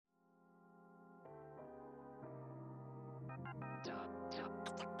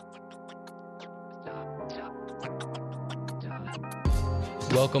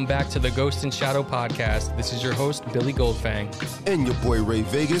Welcome back to the Ghost and Shadow podcast. This is your host, Billy Goldfang. And your boy, Ray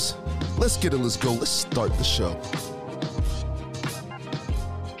Vegas. Let's get it, let's go. Let's start the show.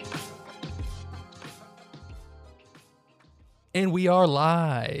 And we are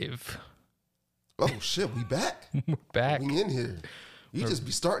live. Oh, shit, we back? We're back. We in here. You just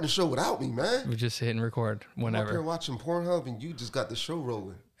be starting the show without me, man. We're just hitting record I'm up here whenever. watching Pornhub, and you just got the show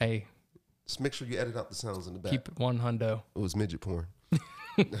rolling. Hey, Just make sure you edit out the sounds in the back. keep it one hundo. It was midget porn.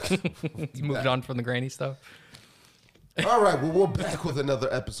 You moved on from the granny stuff. All right, well, we're back with another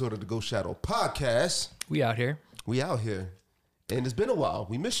episode of the Ghost Shadow podcast. We out here. We out here, and it's been a while.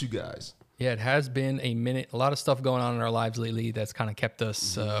 We miss you guys. Yeah, it has been a minute. A lot of stuff going on in our lives lately that's kind of kept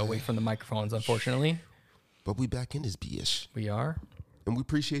us away from the microphones, unfortunately. But we back in this BS, We are. and we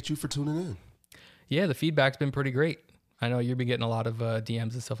appreciate you for tuning in. Yeah, the feedback's been pretty great. I know you've been getting a lot of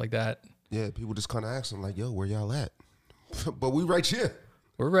DMs and stuff like that. Yeah, people just kind of asking, like, yo, where y'all at? But we right here.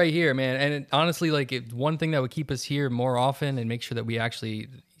 We're right here, man. And honestly, like one thing that would keep us here more often and make sure that we actually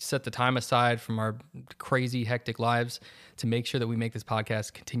set the time aside from our crazy, hectic lives to make sure that we make this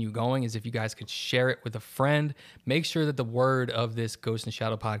podcast continue going is if you guys could share it with a friend. Make sure that the word of this Ghost and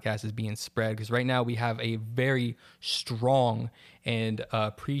Shadow podcast is being spread, because right now we have a very strong and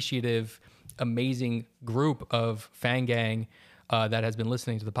appreciative, amazing group of fan gang that has been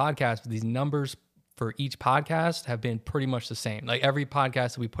listening to the podcast. But these numbers for each podcast have been pretty much the same. Like every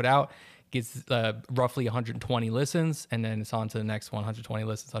podcast that we put out gets roughly 120 listens, and then it's on to the next 120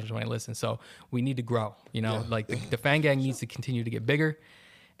 listens, 120 listens. So we need to grow, you know, like the fan gang needs to continue to get bigger.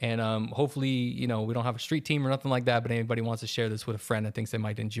 And hopefully, you know, we don't have a street team or nothing like that, but anybody wants to share this with a friend that thinks they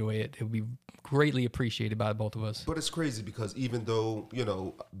might enjoy it, it would be greatly appreciated by both of us. But it's crazy because even though, you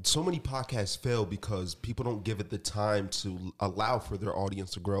know, so many podcasts fail because people don't give it the time to allow for their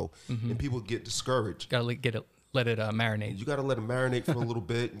audience to grow, and people get discouraged. Gotta let it marinate. You got to let it marinate for a little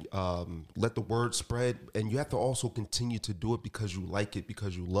bit, let the word spread, and you have to also continue to do it because you like it,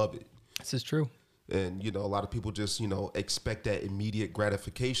 because you love it. This is true. And, you know, a lot of people just, you know, expect that immediate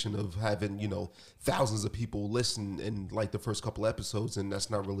gratification of having, you know, thousands of people listen in like the first couple episodes. And that's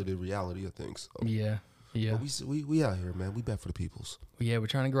not really the reality of things. So, Yeah. Yeah. but we out here, man. We back for the peoples. Yeah, we're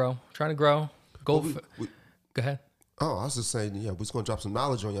trying to grow. Go Well, Go ahead. Oh, I was just saying, yeah, we're just going to drop some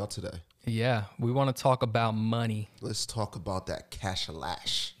knowledge on y'all today. Yeah, we want to talk about money. Let's talk about that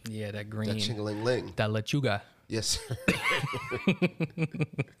cash-a-lash. Yeah, that green. That ching-a-ling-ling. That lechuga. Yes, sir.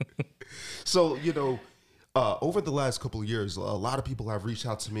 So, you know, over the last couple of years, a lot of people have reached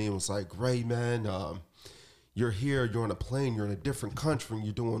out to me and was like, Ray, man, you're here, you're on a plane, you're in a different country, and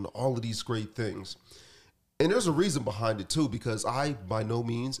you're doing all of these great things. And there's a reason behind it, too, because I, by no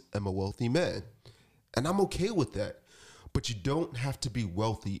means, am a wealthy man. And I'm okay with that. But you don't have to be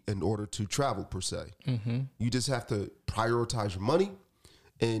wealthy in order to travel, per se. Mm-hmm. You just have to prioritize your money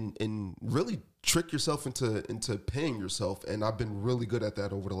and really trick yourself into paying yourself. And I've been really good at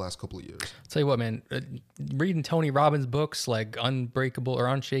that over the last couple of years. Tell you what, man, reading Tony Robbins books like Unbreakable or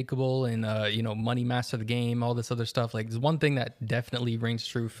Unshakable and, you know, Money Master the Game, all this other stuff. Like, there's one thing that definitely rings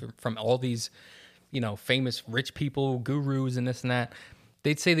true from all these, you know, famous rich people, gurus and this and that.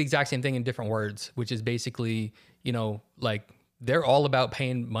 They'd say the exact same thing in different words, which is basically, you know, like they're all about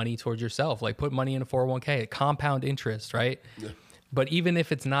paying money towards yourself. Like put money in a 401k, compound interest, right? Yeah. But even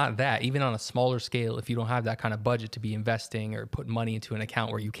if it's not that, even on a smaller scale, if you don't have that kind of budget to be investing or put money into an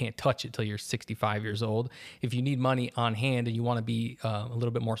account where you can't touch it till you're 65 years old, if you need money on hand and you want to be a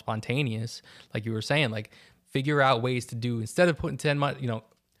little bit more spontaneous, like you were saying, like figure out ways to do, instead of putting 10 months, you know,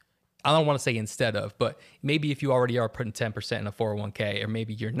 I don't want to say instead of, but maybe if you already are putting 10% in a 401k, or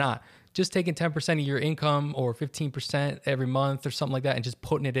maybe you're not, just taking 10% of your income or 15% every month or something like that and just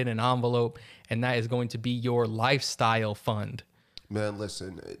putting it in an envelope, and that is going to be your lifestyle fund. Man,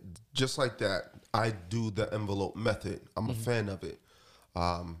 listen, just like that, I do the envelope method. I'm a fan of it.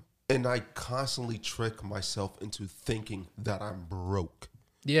 And I constantly trick myself into thinking that I'm broke.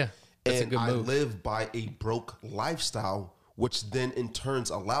 Yeah, that's a good move. I live by a broke lifestyle, which then in turns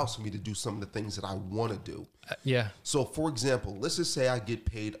allows me to do some of the things that I want to do. Yeah. So, for example, let's just say I get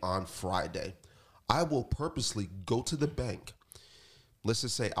paid on Friday. I will purposely go to the bank. Let's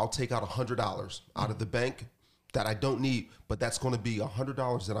just say I'll take out $100 out of the bank that I don't need, but that's going to be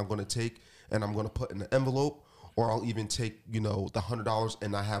 $100 that I'm going to take and I'm going to put in an envelope, or I'll even take, you know, the $100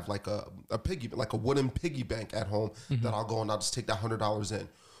 and I have like a piggy, like a wooden piggy bank at home that I'll go and I'll just take that $100 in.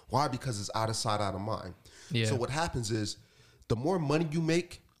 Why? Because it's out of sight, out of mind. Yeah. So what happens is the more money you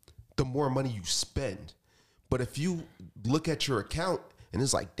make, the more money you spend. But if you look at your account and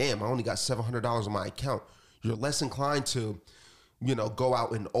it's like, damn, I only got $700 in my account, you're less inclined to go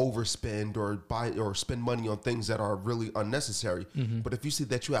out and overspend or buy or spend money on things that are really unnecessary. But if you see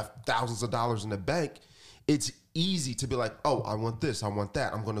that you have thousands of dollars in the bank, it's easy to be like, oh, I want this, I want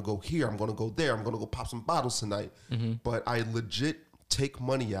that. I'm going to go here, I'm going to go there, I'm going to go pop some bottles tonight. But I legit take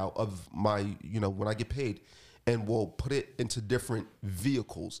money out of my, when I get paid, and will put it into different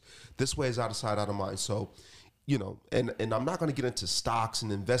vehicles. This way is out of sight, out of mind. So, and I'm not going to get into stocks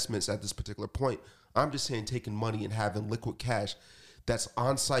and investments at this particular point. I'm just saying taking money and having liquid cash that's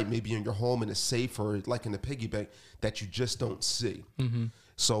on site, maybe in your home in a safe or like in a piggy bank that you just don't see.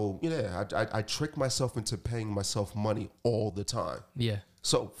 So, I trick myself into paying myself money all the time. Yeah.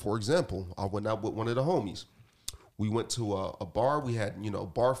 So, for example, I went out with one of the homies. We went to a bar. We had,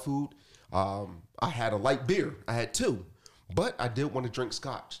 bar food. I had a light beer. I had two. But I did want to drink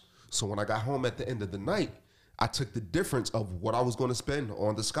scotch. So when I got home at the end of the night, I took the difference of what I was going to spend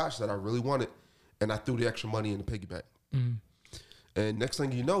on the scotch that I really wanted, and I threw the extra money in the piggy bank. And next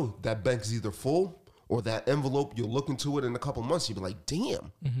thing you know, that bank's either full or that envelope, you'll look into it in a couple months, you'll be like,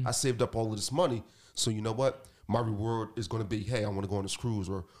 damn, I saved up all of this money. So you know what? My reward is going to be, hey, I want to go on this cruise,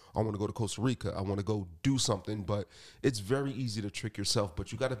 or I want to go to Costa Rica. I want to go do something. But it's very easy to trick yourself.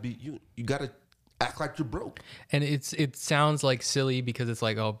 But you got to be, you got to act like you're broke. And it sounds like silly because it's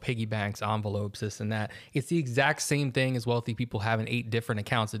like, oh, piggy banks, envelopes, this and that. It's the exact same thing as wealthy people having 8 different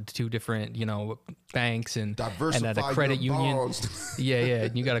accounts at 2 different, banks and at a credit union. Yeah.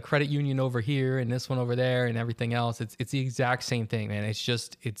 You got a credit union over here and this one over there and everything else. It's the exact same thing, man.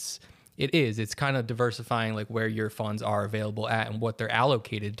 It's kind of diversifying like where your funds are available at and what they're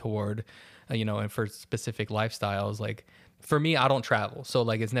allocated toward, and for specific lifestyles. Like for me, I don't travel. So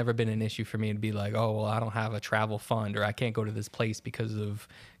like, it's never been an issue for me to be like, oh, well, I don't have a travel fund, or I can't go to this place because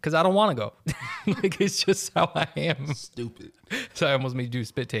I don't want to go. Like, it's just how I am. Stupid. So I almost made you do a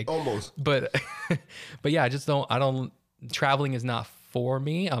spit take. Almost. But yeah, traveling is not for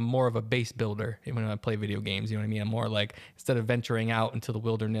me. I'm more of a base builder when I play video games. You know what I mean? I'm more like, instead of venturing out into the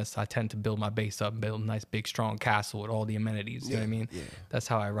wilderness, I tend to build my base up, build a nice, big, strong castle with all the amenities. You know what I mean? Yeah. That's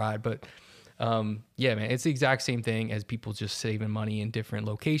how I ride. But yeah, man, it's the exact same thing as people just saving money in different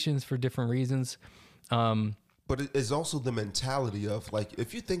locations for different reasons. But it's also the mentality of, like,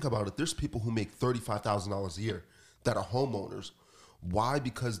 if you think about it, there's people who make $35,000 a year that are homeowners. Why?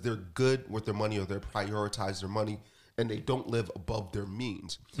 Because they're good with their money, or they prioritize their money, and they don't live above their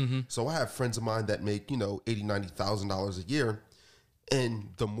means. So I have friends of mine that make, $80,000, $90,000 a year, and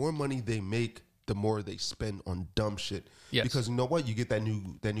the more money they make, the more they spend on dumb shit. Yes. Because you know what? You get that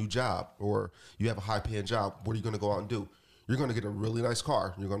new job, or you have a high paying job. What are you going to go out and do? You're going to get a really nice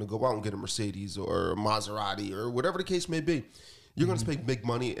car. You're going to go out and get a Mercedes or a Maserati or whatever the case may be. You're going to spend big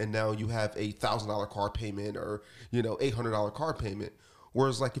money, and now you have a $1,000 car payment, or $800 car payment.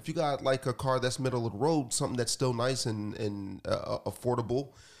 Whereas, like, if you got like a car that's middle of the road, something that's still nice and affordable,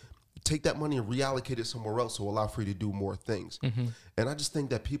 take that money and reallocate it somewhere else to allow for you to do more things. And I just think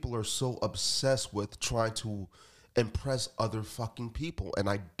that people are so obsessed with trying to impress other fucking people, and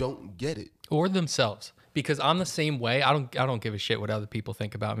I don't get it. Or themselves. Because I'm the same way. I don't give a shit what other people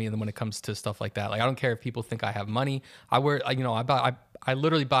think about me. And then when it comes to stuff like that, like, I don't care if people think I have money. I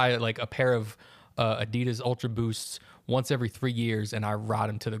literally buy like a pair of Adidas Ultra Boosts once every 3 years, and I ride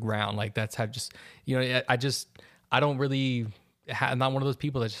them to the ground. Like, that's how I don't really. I'm not one of those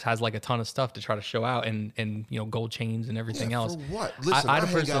people that just has like a ton of stuff to try to show out and gold chains and everything else. For what? Listen, I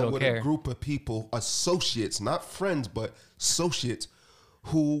hang out with care. a group of people, associates, not friends, but associates,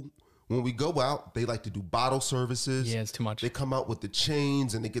 who, when we go out, they like to do bottle services. Yeah, it's too much. They come out with the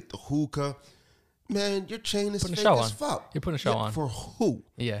chains and they get the hookah. Man, your chain is fake as fuck. You're putting a show on. For who?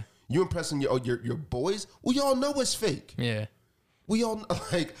 Yeah. You impressing your boys? We all know it's fake. Yeah. We all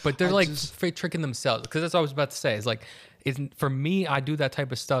like. But they're fake tricking themselves, because that's what I was about to say. It's like, for me, I do that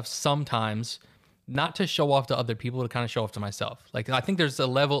type of stuff sometimes, not to show off to other people, to kind of show off to myself. Like, I think there's a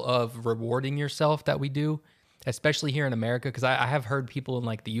level of rewarding yourself that we do, especially here in America, because I have heard people in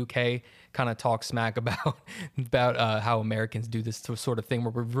like the UK kind of talk smack about how Americans do this sort of thing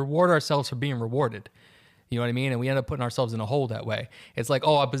where we reward ourselves for being rewarded. You know what I mean? And we end up putting ourselves in a hole that way. It's like,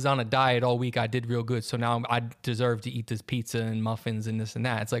 oh, I was on a diet all week. I did real good. So now I deserve to eat this pizza and muffins and this and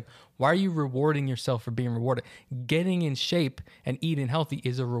that. It's like, why are you rewarding yourself for being rewarded? Getting in shape and eating healthy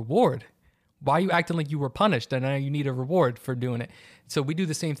is a reward. Why are you acting like you were punished and now you need a reward for doing it? So we do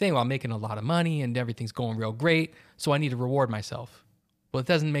the same thing while making a lot of money and everything's going real great. So I need to reward myself. Well, it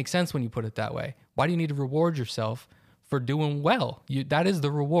doesn't make sense when you put it that way. Why do you need to reward yourself for doing well? That is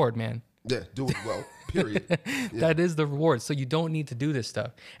the reward, man. Yeah, doing well, period. Yeah. That is the reward. So you don't need to do this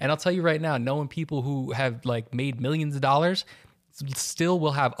stuff. And I'll tell you right now, knowing people who have like made millions of dollars, still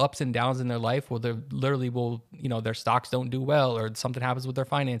will have ups and downs in their life where they literally will, their stocks don't do well, or something happens with their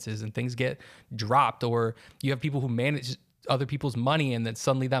finances and things get dropped, or you have people who manage other people's money and then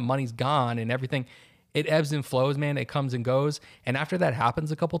suddenly that money's gone and everything. It ebbs and flows, man. It comes and goes. And after that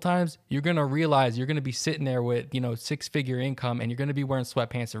happens a couple times, you're going to realize you're going to be sitting there with, 6-figure income, and you're going to be wearing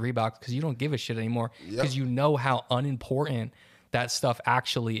sweatpants and Reeboks because you don't give a shit anymore, because you know how unimportant that stuff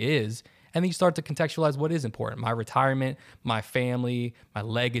actually is. And then you start to contextualize what is important: my retirement, my family, my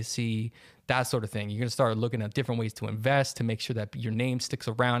legacy, that sort of thing. You're going to start looking at different ways to invest to make sure that your name sticks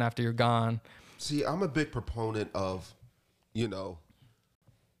around after you're gone. See, I'm a big proponent of,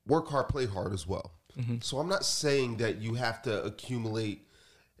 work hard, play hard as well. So I'm not saying that you have to accumulate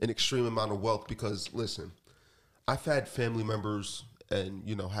an extreme amount of wealth, because, listen, I've had family members and,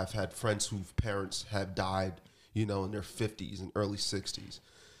 have had friends whose parents have died, in their 50s and early 60s.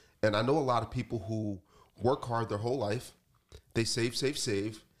 And I know a lot of people who work hard their whole life. They save,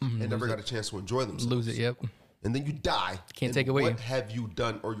 and never got a chance to enjoy themselves. Lose it, yep. And then you die. Can't take it with you. What have you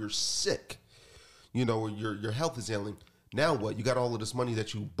done? Or you're sick, or your health is ailing. Now what? You got all of this money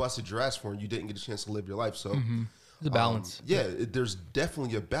that you busted your ass for, and you didn't get a chance to live your life. So There's a balance. There's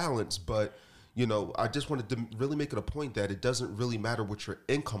definitely a balance, but I just wanted to really make it a point that it doesn't really matter what your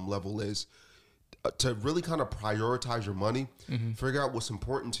income level is, to really kind of prioritize your money, figure out what's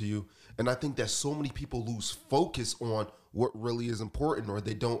important to you. And I think that so many people lose focus on what really is important, or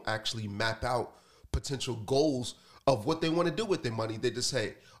they don't actually map out potential goals of what they want to do with their money. They just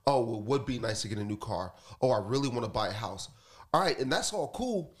say, oh, well, it would be nice to get a new car. Oh, I really want to buy a house. All right, and that's all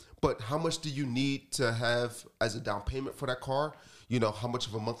cool, but how much do you need to have as a down payment for that car? How much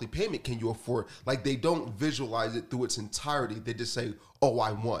of a monthly payment can you afford? Like, they don't visualize it through its entirety. They just say, oh,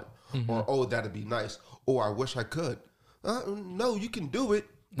 I want, or oh, that'd be nice, or I wish I could. No, you can do it,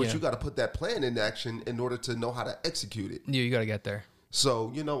 but you got to put that plan in action in order to know how to execute it. Yeah, you got to get there.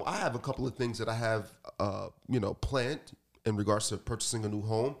 So, I have a couple of things that I have, planned in regards to purchasing a new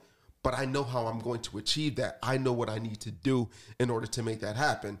home, but I know how I'm going to achieve that. I know what I need to do in order to make that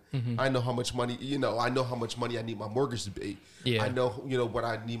happen. I know how much money, I know how much money I need my mortgage to be. Yeah. I know, what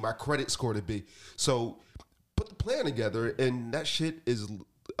I need my credit score to be. So put the plan together, and that shit is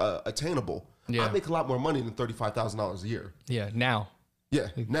attainable. Yeah. I make a lot more money than $35,000 a year. Yeah, now. Yeah,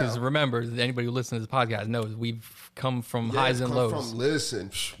 because remember, anybody who listens to this podcast knows we've come from highs and lows.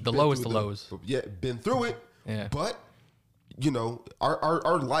 The lowest of lows. Yeah, been through it. Yeah. But,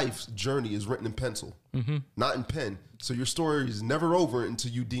 our life's journey is written in pencil, not in pen. So your story is never over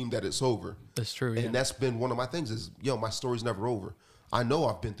until you deem that it's over. That's true. And that's been one of my things is, my story's never over. I know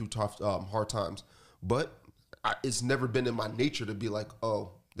I've been through tough, hard times, but it's never been in my nature to be like,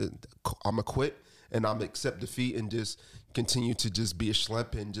 oh, I'm going to quit and I'm going to accept defeat and just continue to just be a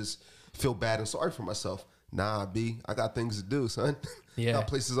schlemp and just feel bad and sorry for myself. Nah, B, I got things to do, son. Yeah. I got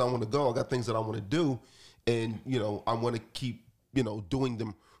places I want to go. I got things that I want to do. And, I want to keep, doing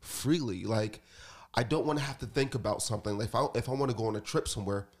them freely. Like, I don't want to have to think about something. Like, if I want to go on a trip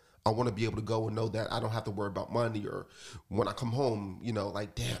somewhere, I want to be able to go and know that I don't have to worry about money, or when I come home,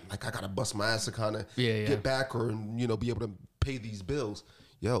 like, damn, like I got to bust my ass to kind of get back, or, be able to pay these bills.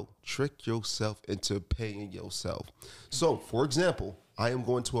 Yo, trick yourself into paying yourself. So, for example, I am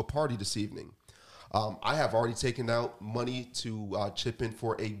going to a party this evening. I have already taken out money to chip in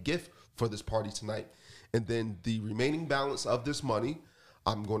for a gift for this party tonight. And then the remaining balance of this money,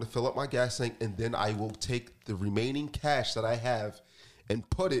 I'm going to fill up my gas tank, and then I will take the remaining cash that I have and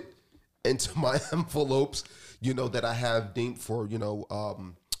put it into my envelopes, that I have deemed for,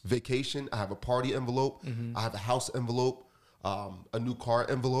 vacation. I have a party envelope. I have a house envelope, a new car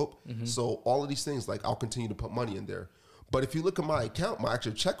envelope. So all of these things, like, I'll continue to put money in there. But if you look at my account, my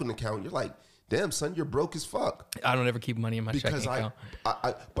actual checking account, you're like, damn, son, you're broke as fuck. I don't ever keep money in my checking account.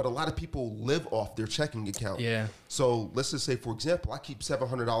 But a lot of people live off their checking account. Yeah. So let's just say, for example, I keep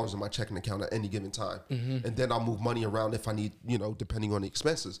 $700 in my checking account at any given time. And then I'll move money around if I need, depending on the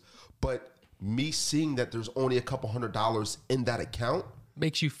expenses. But me seeing that there's only a couple $100 in that account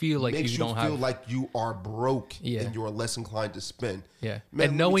makes you feel like you don't have, like you are broke and you're less inclined to spend. Yeah. Man,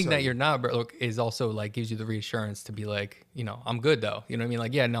 and knowing that you're not broke is also like gives you the reassurance to be like, I'm good though. You know what I mean?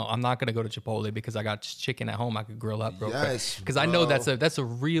 Like, yeah, no, I'm not going to go to Chipotle because I got chicken at home I could grill up real quick. Because I know that's a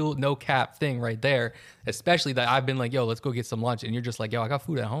real no cap thing right there. Especially that I've been like, yo, let's go get some lunch. And you're just like, yo, I got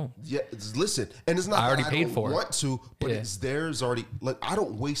food at home. Yeah, listen. And it's not I already paid for it. I want to, but it's theirs already. Like, I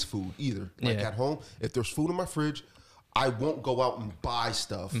don't waste food either. Like at home, if there's food in my fridge, I won't go out and buy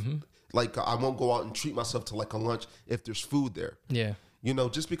stuff. Like, I won't go out and treat myself to like a lunch if there's food there. Yeah.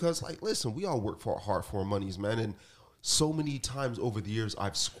 Just because, like, listen, we all work hard for our monies, man. And so many times over the years,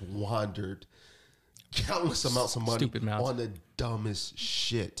 I've squandered countless amounts of money Stupid amounts. on the dumbest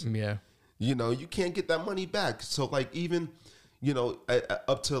shit. Yeah. You know, you can't get that money back. So like even, you know,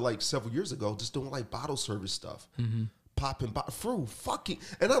 up to like several years ago, just doing like bottle service stuff, popping through fucking.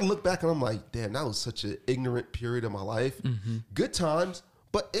 And I look back and I'm like, damn, that was such an ignorant period of my life. Good times,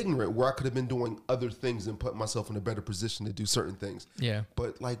 but ignorant, where I could have been doing other things and putting myself in a better position to do certain things. Yeah.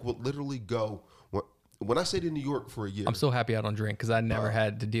 But like, would literally go when I stayed in New York for a year. I'm so happy I don't drink because I never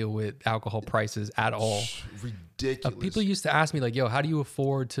had to deal with alcohol prices at all. Ridiculous. People used to ask me like, yo, how do you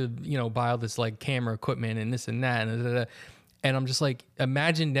afford to, you know, buy all this like camera equipment and this and that? And I'm just like,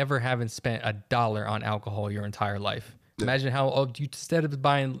 imagine never having spent $1 on alcohol your entire life. Imagine how you, instead of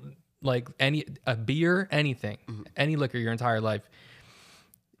buying like a beer, anything, any liquor your entire life,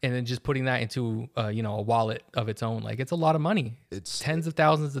 and then just putting that into, you know, a wallet of its own. Like, it's a lot of money. It's tens of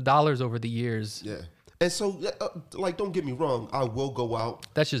thousands of dollars over the years. Yeah. And so, like, don't get me wrong. I will go out.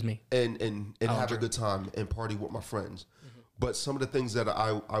 That's just me. And have a good time and party with my friends. But some of the things that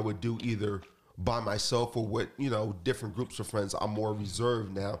I would do either by myself or with, you know, different groups of friends, I'm more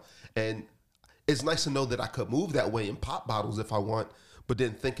reserved now. And it's nice to know that I could move that way and pop bottles if I want. But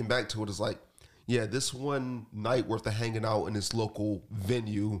then thinking back to it is like, yeah, this one night worth of hanging out in this local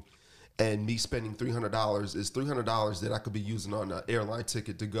venue and me spending $300 is $300 that I could be using on an airline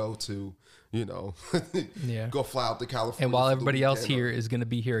ticket to go to, you know, go fly out to California. And while everybody else here is going to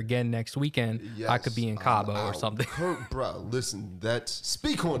be here again next weekend, I could be in Cabo or something. Bro, listen,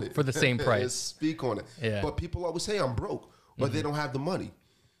 speak on it. For the same price. Speak on it. Yeah. But people always say I'm broke, but they don't have the money.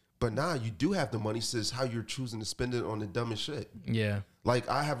 But now you do have the money, says how you're choosing to spend it on the dumbest shit. Yeah. Like,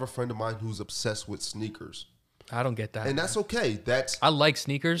 I have a friend of mine who's obsessed with sneakers. I don't get that. And that's okay. I like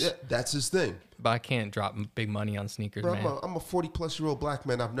sneakers. Yeah, that's his thing. But I can't drop big money on sneakers, Bro, man. I'm a 40-plus-year-old black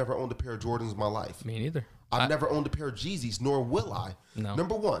man. I've never owned a pair of Jordans in my life. Me neither. I've never owned a pair of Yeezys, nor will I. No.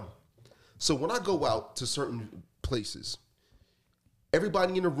 Number one. So when I go out to certain places,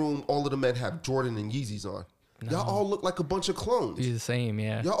 everybody in the room, all of the men have Jordan and Yeezys on. No. Y'all all look like a bunch of clones. You're the same,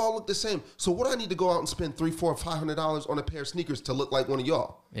 yeah. Y'all all look the same. So what I need to go out and spend $300, $400, $500 on a pair of sneakers to look like one of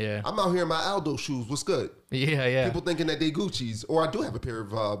y'all? Yeah. I'm out here in my Aldo shoes. What's good? Yeah. People thinking that they Gucci's, or I do have a pair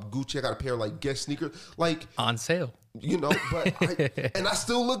of Gucci. I got a pair of like Guess sneakers, like on sale. You know, but I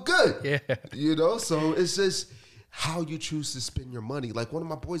still look good. Yeah. You know, so it's just how you choose to spend your money. Like one of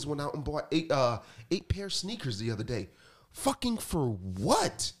my boys went out and bought eight pair of sneakers the other day. Fucking for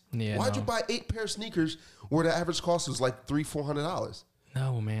what? Yeah, Why'd you buy 8 pair of sneakers where the average cost was like $300-$400?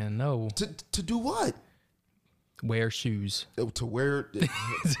 No, man, no. To do what? Wear shoes. To wear.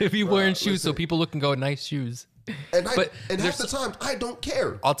 To be wearing shoes so people look and go, nice shoes. And half the time, I don't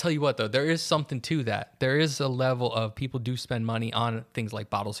care. I'll tell you what, though, there is something to that. There is a level of people do spend money on things like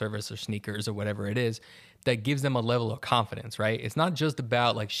bottle service or sneakers or whatever it is that gives them a level of confidence, right? It's not just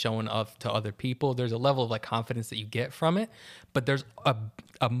about like showing up to other people. There's a level of like confidence that you get from it, but there's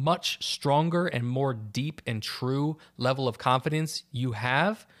a much stronger and more deep and true level of confidence you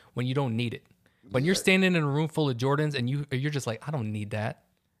have when you don't need it. When you're standing in a room full of Jordans and you're just like, I don't need that.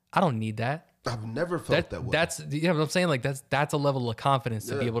 I don't need that. I've never felt that way. That's, you know what I'm saying? Like that's a level of confidence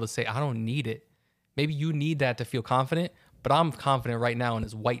to be able to say, I don't need it. Maybe you need that to feel confident, but I'm confident right now in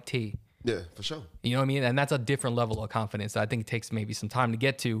this white tee. Yeah, for sure. You know what I mean? And that's a different level of confidence that I think it takes maybe some time to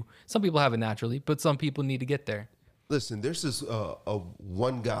get to. Some people have it naturally, but some people need to get there. Listen, there's this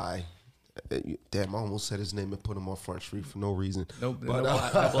one guy. Damn, I almost said his name and put him on Front Street for no reason. Nope, but, no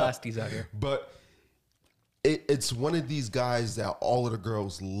blasties out here. But it's one of these guys that all of the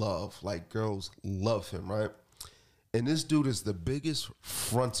girls love. Like, girls love him, right? And this dude is the biggest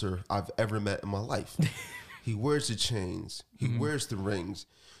fronter I've ever met in my life. He wears the chains. He wears the rings.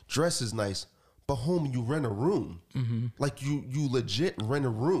 Dresses nice. But homie, you rent a room. Like, you legit rent a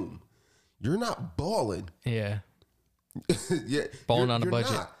room. You're not balling. Yeah. Yeah, balling on a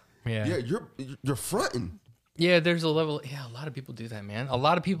budget. Not. Yeah. Yeah, you're fronting. Yeah, there's a level. Yeah, a lot of people do that, man. A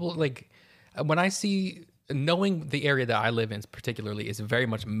lot of people, like, when I see, knowing the area that I live in particularly is a very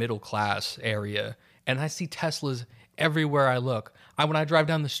much middle class area, and I see Teslas everywhere I look. When I drive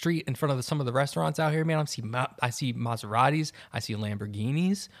down the street in front of some of the restaurants out here, man, I see Maseratis, I see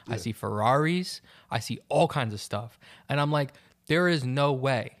Lamborghinis, I see Ferraris, I see all kinds of stuff, and I'm like, there is no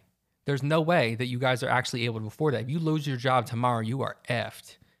way. There's no way that you guys are actually able to afford that. If you lose your job tomorrow, you are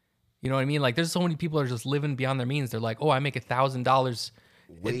effed. You know what I mean? Like, there's so many people that are just living beyond their means. They're like, oh, I make $1,000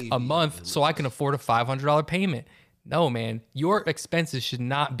 a month, so I can afford a $500 payment. No, man, your expenses should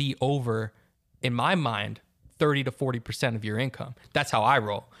not be over, in my mind, 30 to 40% of your income. That's how I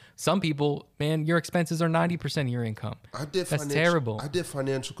roll. Some people, man, your expenses are 90% of your income. That's terrible. I did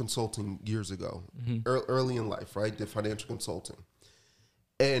financial consulting years ago, early in life, right? Did financial consulting.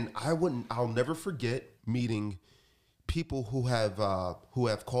 And I'll never forget meeting people who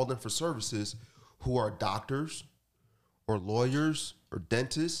have called in for services who are doctors or lawyers or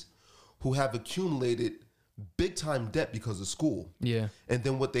dentists who have accumulated big time debt because of school. Yeah. And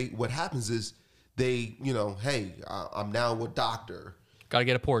then what happens is they, hey, I'm now a doctor. Gotta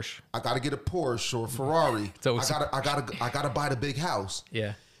get a Porsche. I gotta get a Porsche or a Ferrari. I gotta buy the big house.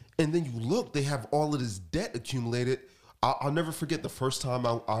 Yeah. And then you look, they have all of this debt accumulated. I'll never forget the first time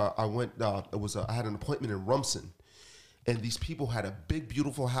I went. I had an appointment in Rumson, and these people had a big,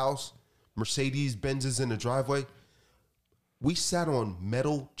 beautiful house, Mercedes Benzes in the driveway. We sat on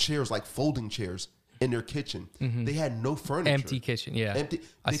metal chairs, like folding chairs, in their kitchen. They had no furniture. Empty kitchen. Yeah. Empty.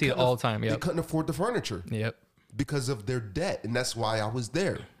 I see it all the time. They Yep. couldn't afford the furniture. Yep. Because of their debt, and that's why I was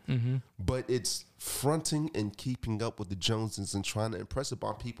there. But it's fronting and keeping up with the Joneses and trying to impress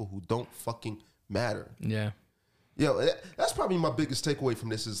upon people who don't fucking matter. Yeah. That's probably my biggest takeaway from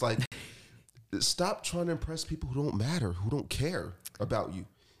this is like, stop trying to impress people who don't matter, who don't care about you.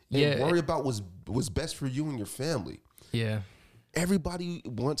 And worry about what's best for you and your family. Yeah. Everybody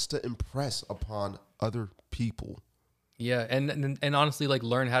wants to impress upon other people. Yeah, and honestly, like,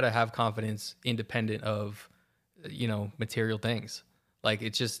 learn how to have confidence independent of, material things. Like,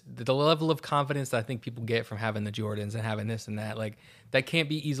 it's just the level of confidence that I think people get from having the Jordans and having this and that, like, that can't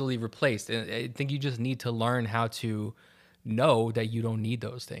be easily replaced. And I think you just need to learn how to know that you don't need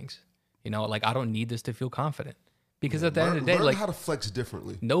those things. Like, I don't need this to feel confident. Because at the end of the day, learn like, how to flex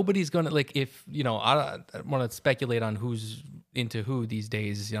differently. Nobody's gonna, like, if I don't want to speculate on who's into who these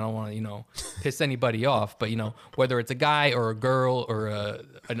days. I don't want to piss anybody off, but whether it's a guy or a girl or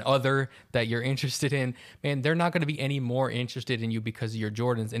an other that you're interested in, man, they're not going to be any more interested in you because of your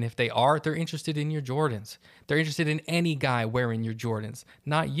Jordans. And if they are, they're interested in your Jordans. They're interested in any guy wearing your Jordans,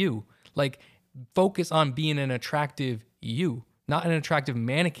 not you. Like, focus on being an attractive you, not an attractive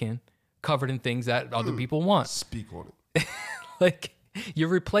mannequin covered in things that other people want. Speak on it. Like, you're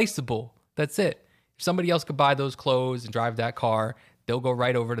replaceable. That's it. If somebody else could buy those clothes and drive that car, they'll go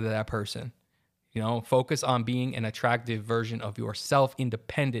right over to that person. Focus on being an attractive version of yourself,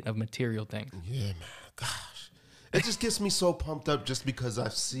 independent of material things. Yeah, man. Gosh. It just gets me so pumped up just because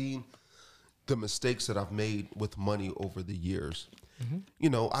I've seen the mistakes that I've made with money over the years.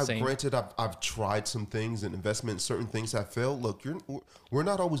 Granted, I've tried some things and investment in certain things that failed. Look, we're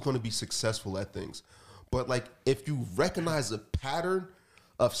not always going to be successful at things. But, like, if you recognize a pattern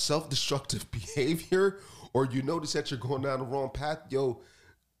of self-destructive behavior or you notice that you're going down the wrong path,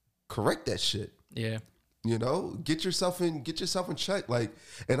 correct that shit. Yeah. Get yourself in check. Like,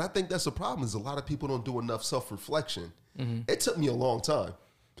 and I think that's the problem is a lot of people don't do enough self-reflection. It took me a long time.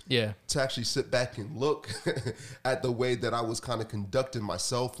 Yeah. To actually sit back and look at the way that I was kind of conducting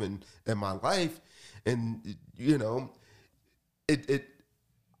myself and my life. And,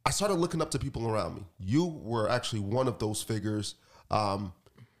 I started looking up to people around me. You were actually one of those figures.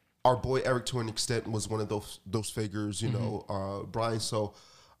 Our boy Eric, to an extent, was one of those figures, Brian. So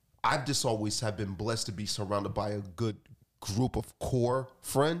I just always have been blessed to be surrounded by a good group of core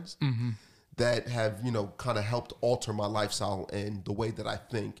friends that have, kind of helped alter my lifestyle and the way that I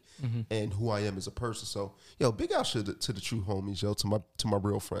think and who I am as a person. So, big out to the true homies, to my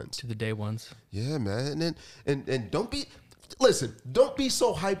real friends. To the day ones. Yeah, man. And don't be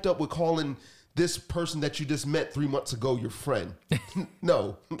so hyped up with calling this person that you just met 3 months ago your friend.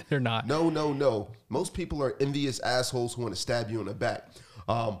 No. They're not. No. Most people are envious assholes who want to stab you in the back.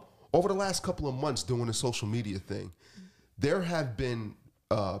 Over the last couple of months doing the social media thing, there have been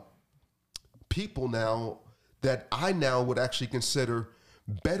people now that I now would actually consider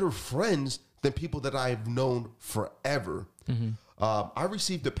better friends than people that I've known forever. I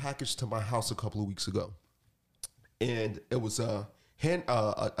received a package to my house a couple of weeks ago, and it was a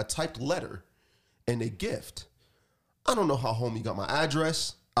typed letter and a gift. I don't know how homie got my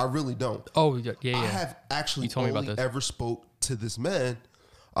address. I really don't. Oh, yeah. I have actually only ever spoke to this man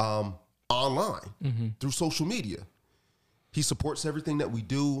online through social media. He supports everything that we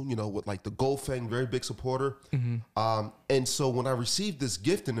do, with like the Gold Fang, very big supporter. And so when I received this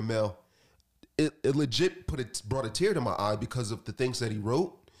gift in the mail, it legit brought a tear to my eye because of the things that he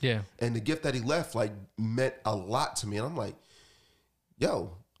wrote. Yeah. And the gift that he left, like, meant a lot to me. And I'm like,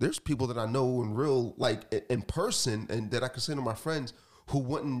 there's people that I know in real, like, in person, and that I consider my friends who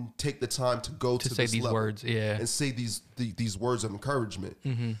wouldn't take the time to go to say this these level words, yeah, and say these words of encouragement.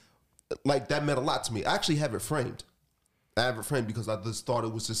 Like, that meant a lot to me. I actually have it framed. I have it framed because I just thought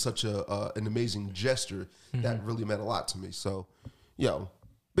it was just such an amazing gesture that really meant a lot to me. So,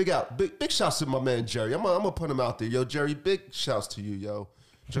 big shouts to my man Jerry. I'm gonna put him out there, Jerry. Big shouts to you, yo.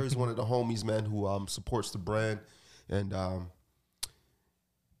 Jerry's one of the homies, man, who supports the brand, and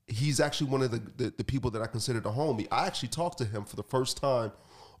he's actually one of the people that I consider the homie. I actually talked to him for the first time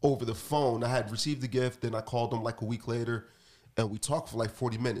over the phone. I had received the gift, and I called him like a week later, and we talked for like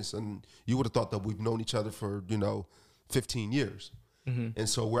 40 minutes. And you would have thought that we've known each other for, 15 years. And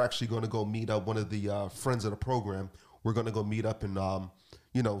so we're actually going to go meet up, one of the friends of the program. We're going to go meet up and,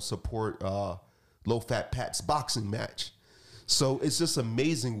 support Low Fat Pat's boxing match. So it's just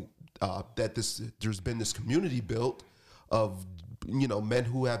amazing that there's been this community built of, men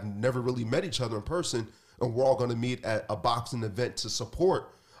who have never really met each other in person, and we're all going to meet at a boxing event to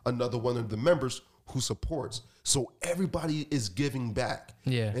support another one of the members who supports. So everybody is giving back,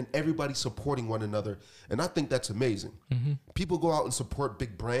 and everybody's supporting one another, and I think that's amazing. People go out and support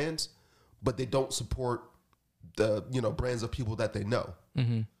big brands, but they don't support the brands of people that they know.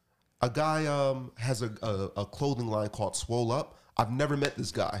 A guy has a clothing line called Swole Up. I've never met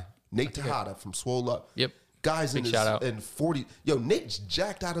this guy, Nate Tejada from Swole Up. Yep. Guys Big shout out. in 40. Nate's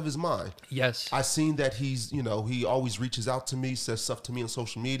jacked out of his mind. Yes. I seen that he's, he always reaches out to me, says stuff to me on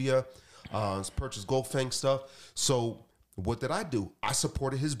social media, purchased Goldfang stuff. So what did I do? I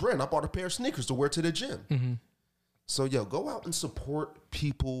supported his brand. I bought a pair of sneakers to wear to the gym. So go out and support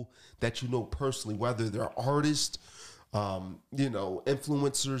people that you know personally, whether they're artists,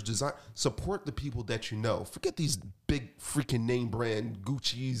 influencers, design. Support the people that you know. Forget these big freaking name brand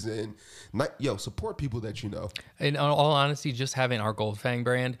Gucci's and support people that you know. In all honesty, just having our Goldfang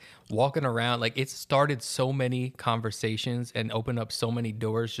brand, walking around, like it's started so many conversations and opened up so many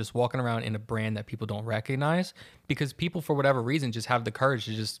doors just walking around in a brand that people don't recognize, because people for whatever reason just have the courage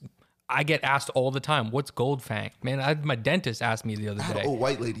to just. I get asked all the time, what's Goldfang? Man, my dentist asked me the other day. I had an old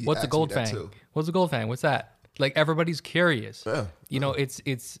white lady. What's a Goldfang? What's a Goldfang? What's that? Like everybody's curious. Yeah.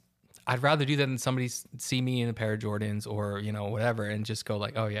 It's. I'd rather do that than somebody see me in a pair of Jordans or whatever and just go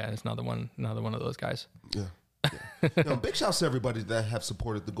like, oh yeah, it's another one of those guys. Yeah. Big shouts to everybody that have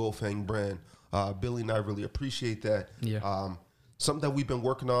supported the Goldfang brand. Billy and I really appreciate that. Yeah. Something that we've been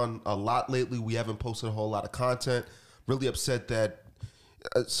working on a lot lately. We haven't posted a whole lot of content. Really upset that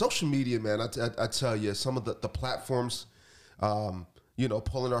social media, man. I tell you, some of the platforms.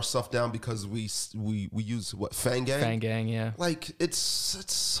 Pulling our stuff down because we use Fangang? Fangang, yeah. Like it's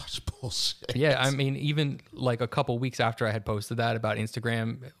such bullshit. Yeah, I mean, even like a couple weeks after I had posted that about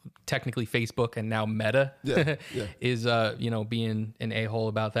Instagram, technically Facebook and now Meta is being an a-hole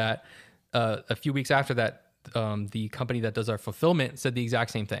about that. A few weeks after that, the company that does our fulfillment said the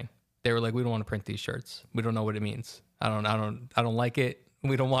exact same thing. They were like, we don't want to print these shirts. We don't know what it means. I don't like it.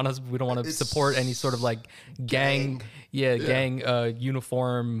 We don't want to support any sort of like gang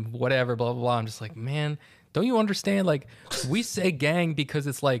uniform, whatever, blah, blah, blah. I'm just like, man, don't you understand? Like, we say gang because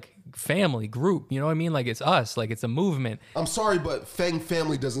it's like family, group, you know what I mean? Like, it's us, like, it's a movement. I'm sorry, but Fang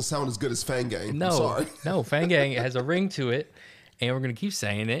Family doesn't sound as good as Fang Gang. No, I'm sorry. No, Fang Gang has a ring to it, and we're going to keep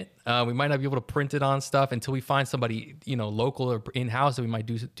saying it. We might not be able to print it on stuff until we find somebody, local or in-house that we might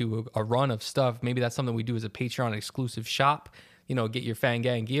do a run of stuff. Maybe that's something we do as a Patreon exclusive shop. Get your Fang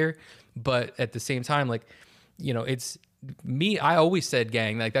Gang gear. But at the same time, like, it's me. I always said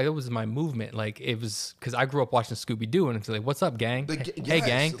gang. Like, that was my movement. Like, it was because I grew up watching Scooby-Doo, and it's like, what's up, gang? Hey,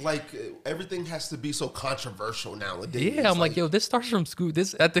 gang. Like, everything has to be so controversial nowadays. Yeah, I'm like, yo, this starts from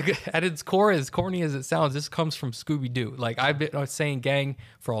This at its core, as corny as it sounds, this comes from Scooby-Doo. Like, I've been saying gang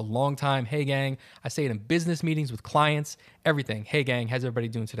for a long time. Hey, gang. I say it in business meetings with clients. Everything. Hey, gang. How's everybody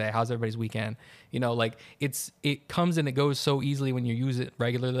doing today? How's everybody's weekend? Like, it comes and it goes so easily when you use it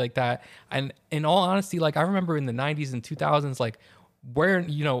regularly like that. And in all honesty, like, I remember in the 90s and 2000s, like, where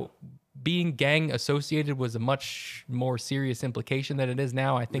being gang associated was a much more serious implication than it is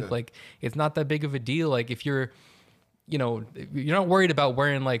now. I think like it's not that big of a deal. Like, if you're not worried about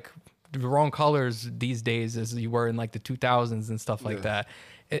wearing like the wrong colors these days as you were in like the 2000s and stuff like that.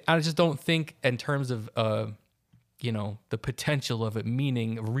 I just don't think in terms of the potential of it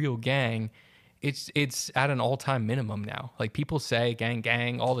meaning real gang. It's at an all-time minimum now. Like, people say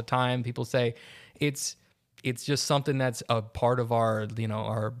gang all the time. People say it's just something that's a part of our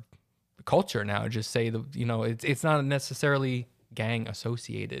our culture now. Just say it's not necessarily gang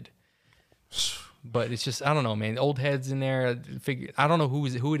associated, but it's just, I don't know, man. Old heads in there. I don't know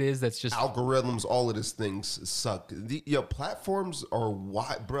who it is. That's just algorithms. All of these things suck. Platforms are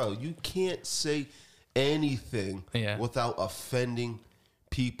wide, bro. You can't say anything without offending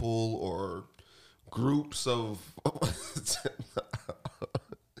people or groups of.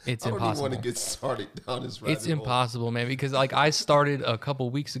 It's I don't impossible. even want to get started down this rabbit It's impossible, man, because like I started a couple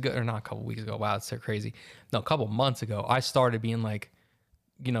weeks ago, or not a couple weeks ago. Wow, it's so crazy. No, a couple months ago, I started being like,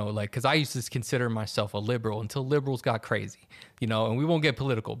 because I used to consider myself a liberal until liberals got crazy, and we won't get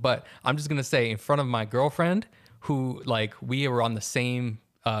political, but I'm just going to say in front of my girlfriend, who like we were on the same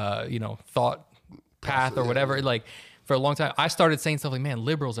thought path or whatever. Like for a long time, I started saying stuff like, man,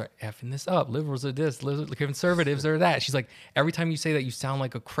 liberals are effing this up. Liberals are this, conservatives are that. She's like, every time you say that, you sound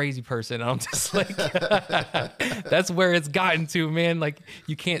like a crazy person. And I'm just like, that's where it's gotten to, man. Like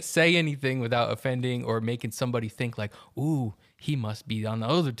you can't say anything without offending or making somebody think like, ooh, he must be on the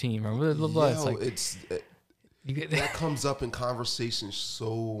other team or blah, blah, blah. Yo, It's like, that comes up in conversation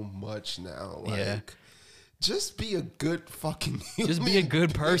so much now. Like, Yeah. just be a good fucking human. just be a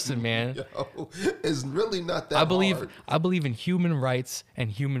good person, man. Yo, it's really not that I believe hard. I believe in human rights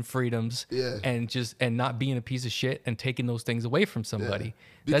and human freedoms, Yeah. and not being a piece of shit and taking those things away from somebody.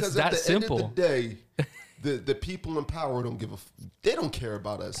 Because That's at that the simple. end of the day, the people in power don't give a. They don't care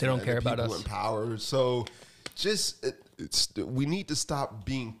about us. They don't man. care The about people us. in power. So, just we need to stop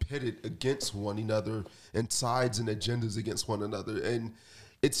being pitted against one another and sides and agendas against one another. And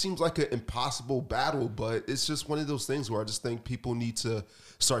it seems like an impossible battle, but it's just one of those things where I just think people need to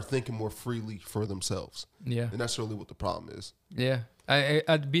start thinking more freely for themselves. Yeah. And that's really what the problem is. Yeah,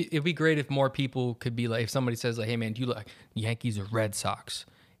 it'd be great if more people could be like, if somebody says like, hey man, do you like Yankees or Red Sox?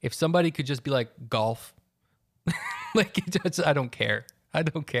 If somebody could just be like golf, like I don't care. I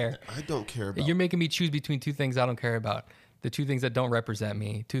don't care. I don't care about. You're making me choose between two things I don't care about. The two things that don't represent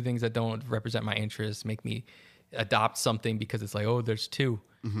me, two things that don't represent my interests, make me adopt something because it's like, oh, there's two.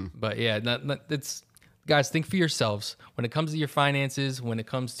 But yeah, it's guys, think for yourselves. When it comes to your finances, when it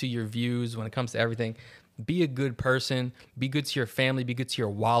comes to your views, when it comes to everything, be a good person. Be good to your family. Be good to your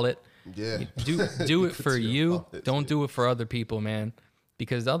wallet. Yeah. Do it for to your you. wallet, Don't do it for other people, man.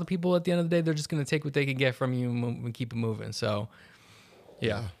 Because the other people, at the end of the day, they're just gonna take what they can get from you and keep it moving. So,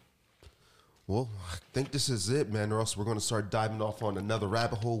 yeah. Well, I think this is it, man. Or else we're going to start diving off on another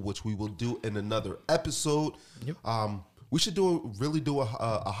rabbit hole, which we will do in another episode. Yep. We should really do a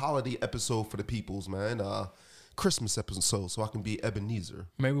holiday episode for the peoples, man. Christmas episode, so I can be Ebenezer.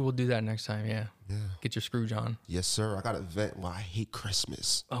 Maybe we'll do that next time. Yeah. Yeah. Get your Scrooge on. Yes, sir. I got an event where I hate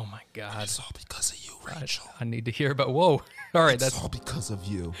Christmas. Oh my God. It's all because of you, Rachel. I need to hear about. Whoa. All right. It's all because of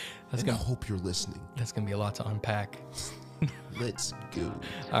you. And I hope you're listening. That's gonna be a lot to unpack. Let's go.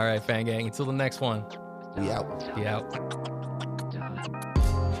 All right, Fan Gang. Until the next one. We out. Be out.